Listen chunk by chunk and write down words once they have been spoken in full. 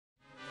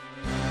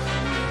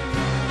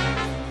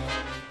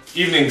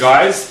Evening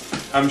guys,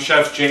 I'm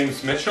Chef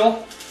James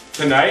Mitchell.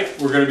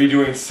 Tonight we're going to be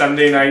doing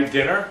Sunday night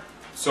dinner.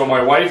 So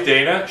my wife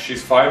Dana,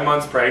 she's 5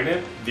 months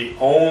pregnant. The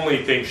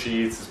only thing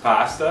she eats is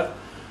pasta.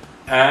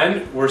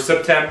 And we're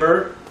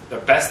September. The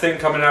best thing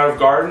coming out of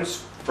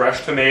gardens,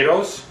 fresh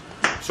tomatoes.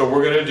 So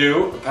we're going to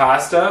do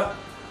pasta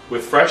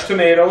with fresh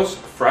tomatoes,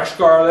 fresh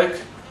garlic,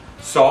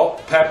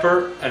 salt,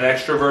 pepper, and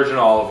extra virgin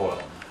olive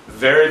oil.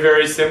 Very,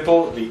 very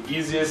simple, the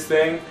easiest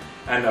thing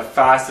and the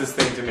fastest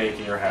thing to make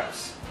in your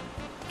house.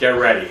 Get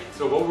ready.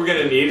 So what we're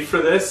going to need for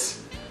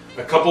this,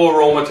 a couple of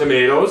Roma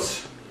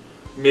tomatoes,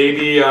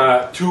 maybe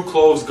 2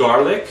 cloves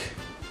garlic,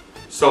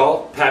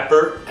 salt,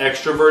 pepper,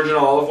 extra virgin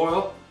olive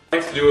oil. What I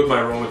like to do with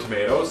my Roma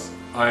tomatoes,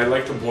 I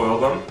like to boil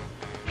them,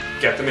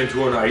 get them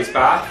into an ice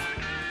bath,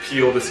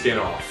 peel the skin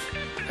off.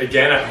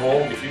 Again, at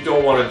home, if you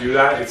don't want to do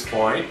that, it's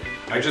fine.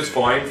 I just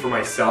find for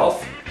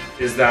myself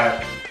is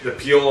that the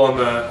peel on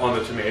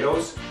the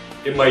tomatoes,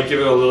 it might give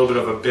it a little bit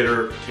of a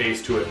bitter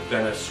taste to it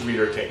than a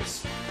sweeter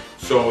taste.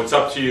 So it's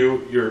up to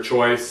you, your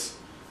choice.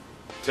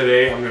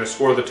 Today I'm going to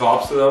score the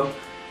tops of them.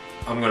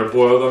 I'm going to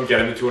boil them, get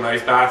them into an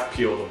ice bath,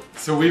 peel them.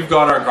 So we've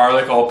got our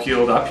garlic all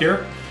peeled up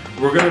here.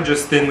 We're going to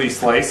just thinly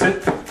slice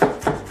it.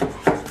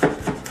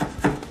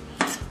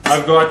 I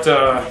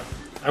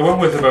went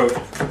with about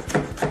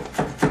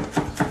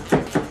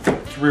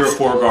 3 or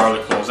 4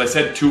 garlic cloves. I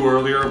said 2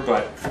 earlier,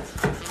 but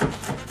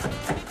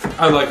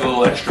I like a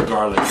little extra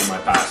garlic in my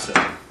pasta.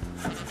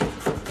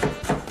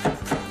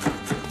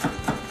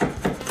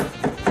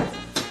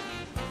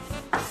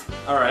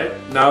 Alright,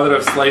 now that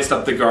I've sliced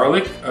up the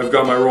garlic, I've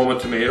got my Roma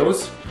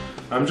tomatoes.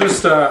 I'm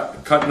just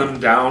cutting them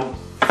down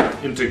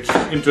into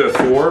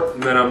 4,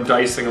 and then I'm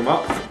dicing them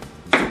up.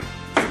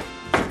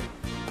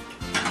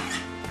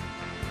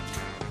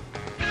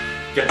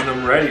 Getting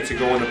them ready to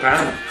go in the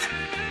pan.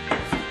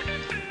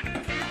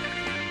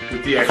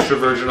 With the extra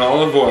virgin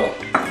olive oil,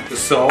 the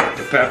salt,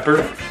 the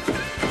pepper,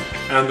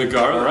 and the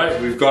garlic. Alright,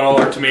 we've got all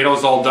our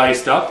tomatoes all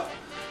diced up.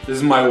 This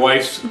is my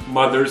wife's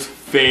mother's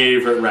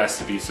favorite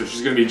recipe, so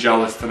she's going to be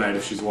jealous tonight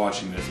if she's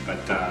watching this.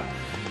 But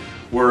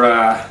we're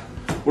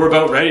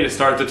about ready to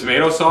start the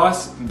tomato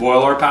sauce and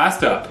boil our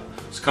pasta up.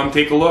 So come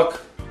take a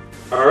look.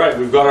 Alright,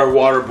 we've got our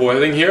water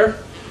boiling here.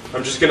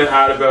 I'm just going to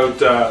add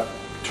about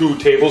 2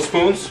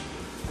 tablespoons,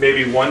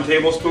 maybe 1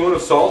 tablespoon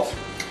of salt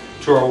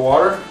to our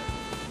water,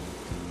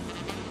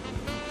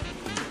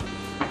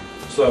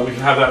 so that we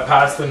can have that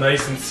pasta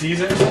nice and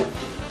seasoned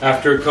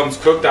after it comes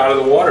cooked out of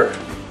the water.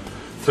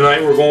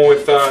 Tonight we're going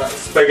with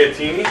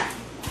spaghettini.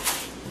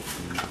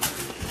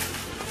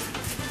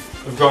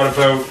 I've got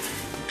about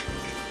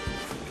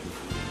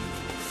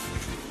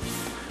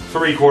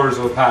 3/4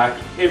 of a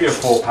pack, maybe a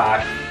full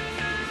pack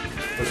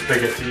of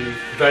spaghettini.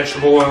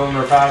 Vegetable oil in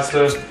our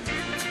pasta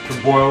to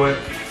boil it.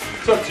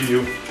 It's up to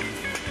you,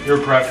 your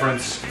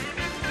preference.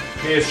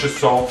 Me, it's just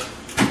salt.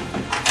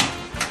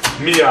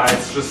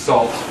 It's just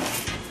salt.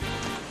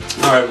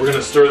 Alright, we're going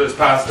to stir this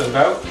pasta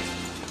about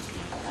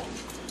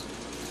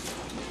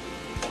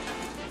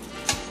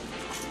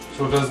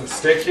so it doesn't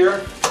stick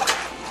here.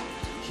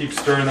 Keep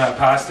stirring that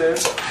pasta in.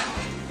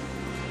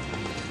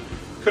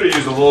 Could have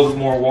used a little bit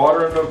more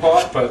water in the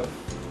pot, but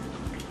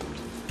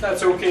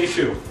that's okay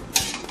too.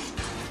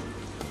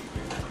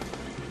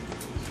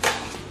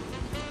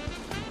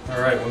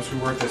 Alright, once we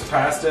work this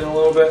pasta in a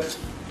little bit,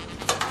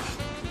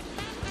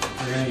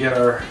 we're going to get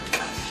our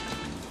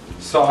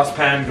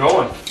saucepan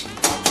going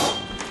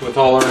with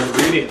all our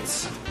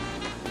ingredients.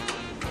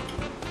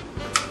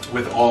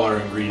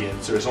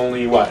 There's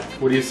only what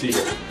do you see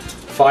here?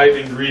 5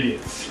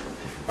 ingredients.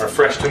 Our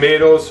fresh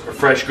tomatoes, our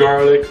fresh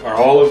garlic, our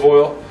olive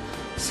oil,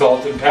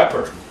 salt and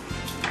pepper.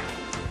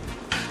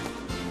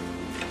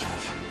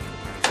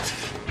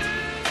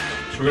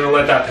 So we're going to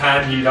let that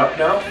pan heat up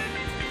now.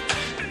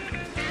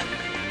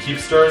 Keep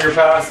stirring your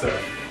pasta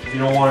if you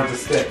don't want it to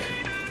stick.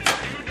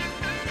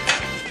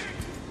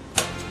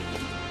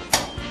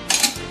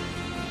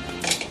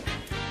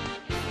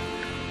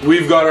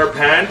 We've got our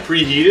pan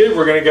preheated.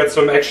 We're going to get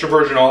some extra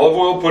virgin olive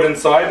oil put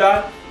inside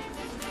that.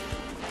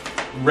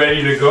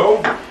 Ready to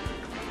go.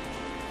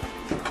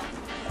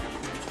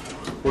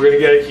 We're going to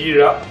get it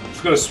heated up. It's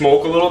going to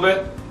smoke a little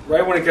bit.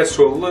 Right when it gets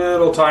to a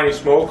little tiny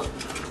smoke,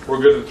 we're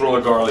good to throw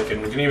the garlic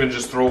in. We can even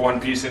just throw 1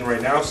 piece in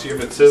right now, see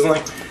if it's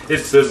sizzling.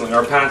 It's sizzling.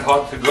 Our pan's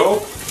hot to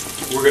go.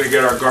 We're going to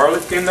get our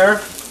garlic in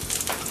there.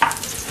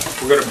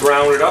 We're going to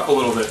brown it up a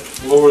little bit.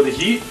 Lower the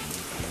heat.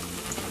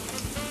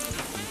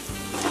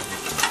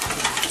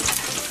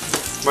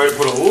 Might have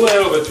put a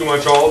little bit too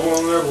much olive oil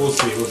in there, but we'll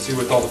see. We'll see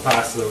with all the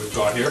pasta that we've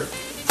got here.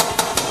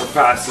 Our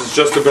pasta is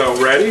just about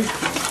ready.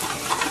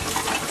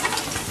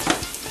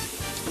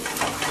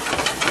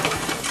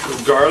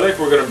 With garlic,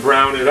 we're going to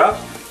brown it up.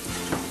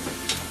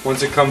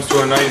 Once it comes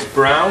to a nice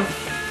brown,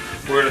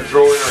 we're going to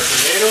throw in our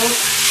tomatoes.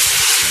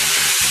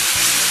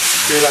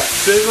 Hear that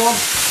sizzle?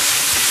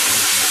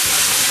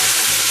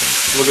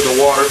 Look at the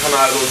water come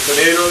out of those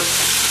tomatoes.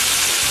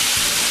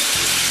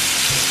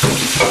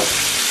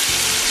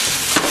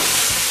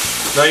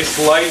 Nice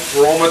light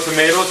Roma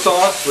tomato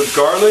sauce with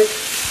garlic.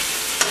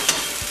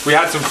 We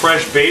had some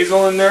fresh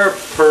basil in there.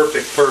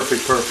 Perfect for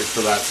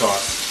that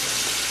sauce.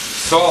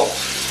 Salt,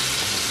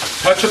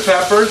 touch of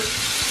pepper,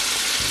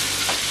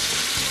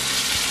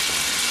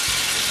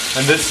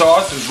 and this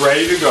sauce is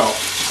ready to go.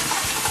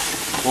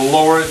 We'll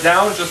lower it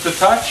down just a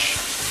touch.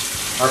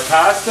 Our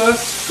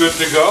pasta's good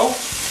to go.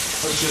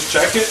 Let's just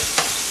check it,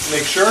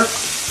 make sure.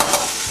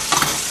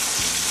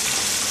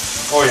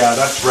 Oh yeah,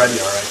 that's ready,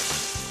 all right.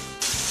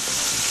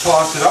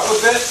 Toss it up a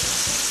bit.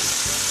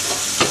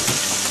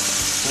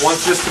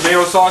 Once this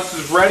tomato sauce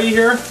is ready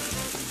here,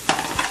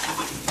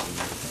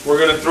 we're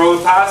gonna throw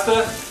the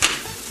pasta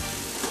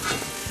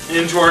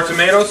into our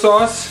tomato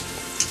sauce.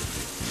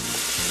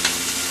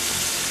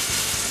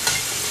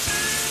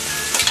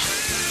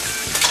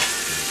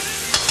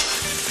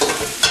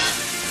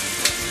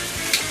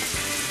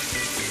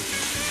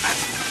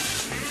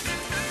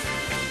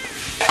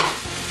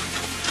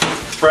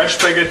 Fresh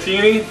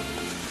spaghettini,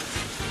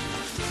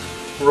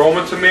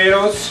 Roma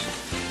tomatoes,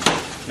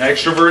 and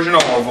extra virgin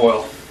olive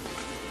oil.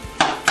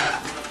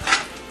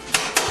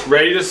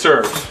 Ready to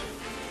serve.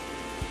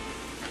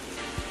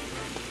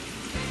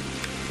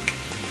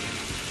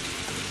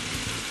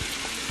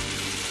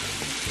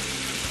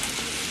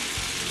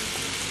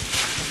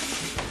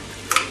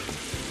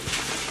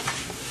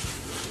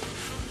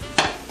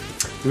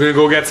 I'm gonna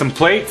go get some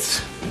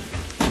plates.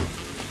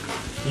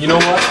 You know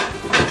what?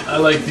 I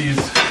like these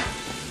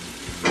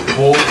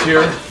bowls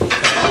here.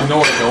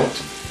 No, I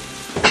don't.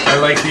 I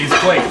like these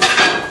plates.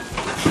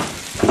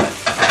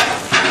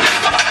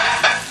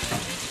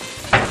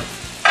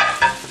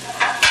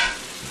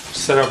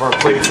 Set up our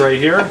plates right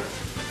here.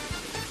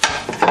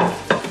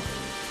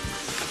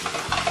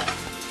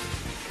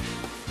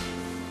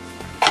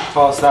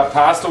 Toss that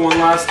pasta one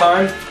last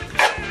time.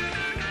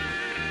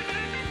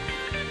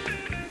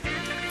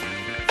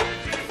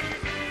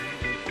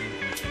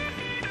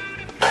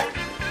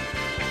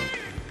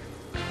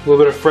 A little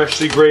bit of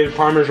freshly grated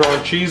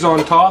Parmesan cheese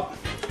on top.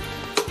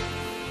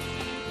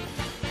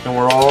 And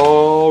we're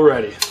all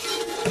ready.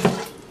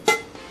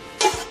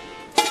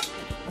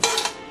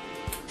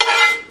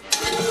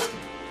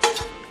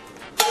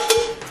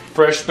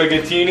 Fresh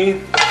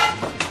spaghettini.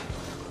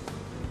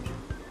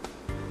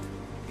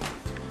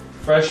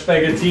 Fresh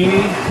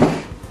spaghettini.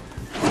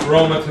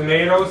 Roma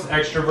tomatoes,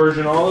 extra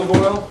virgin olive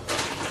oil.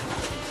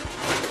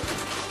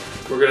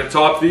 We're going to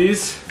top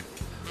these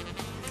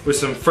with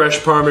some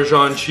fresh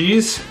Parmesan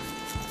cheese.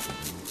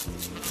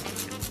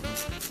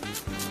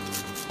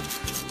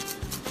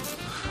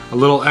 A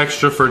little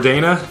extra for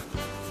Dana.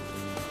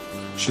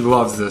 She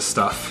loves this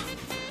stuff.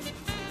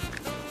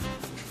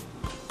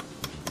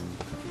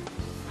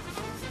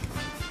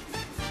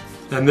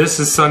 And this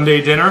is Sunday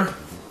dinner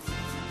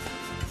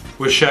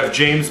with Chef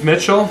James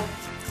Mitchell.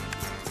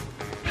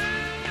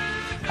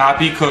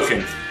 Happy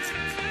cooking.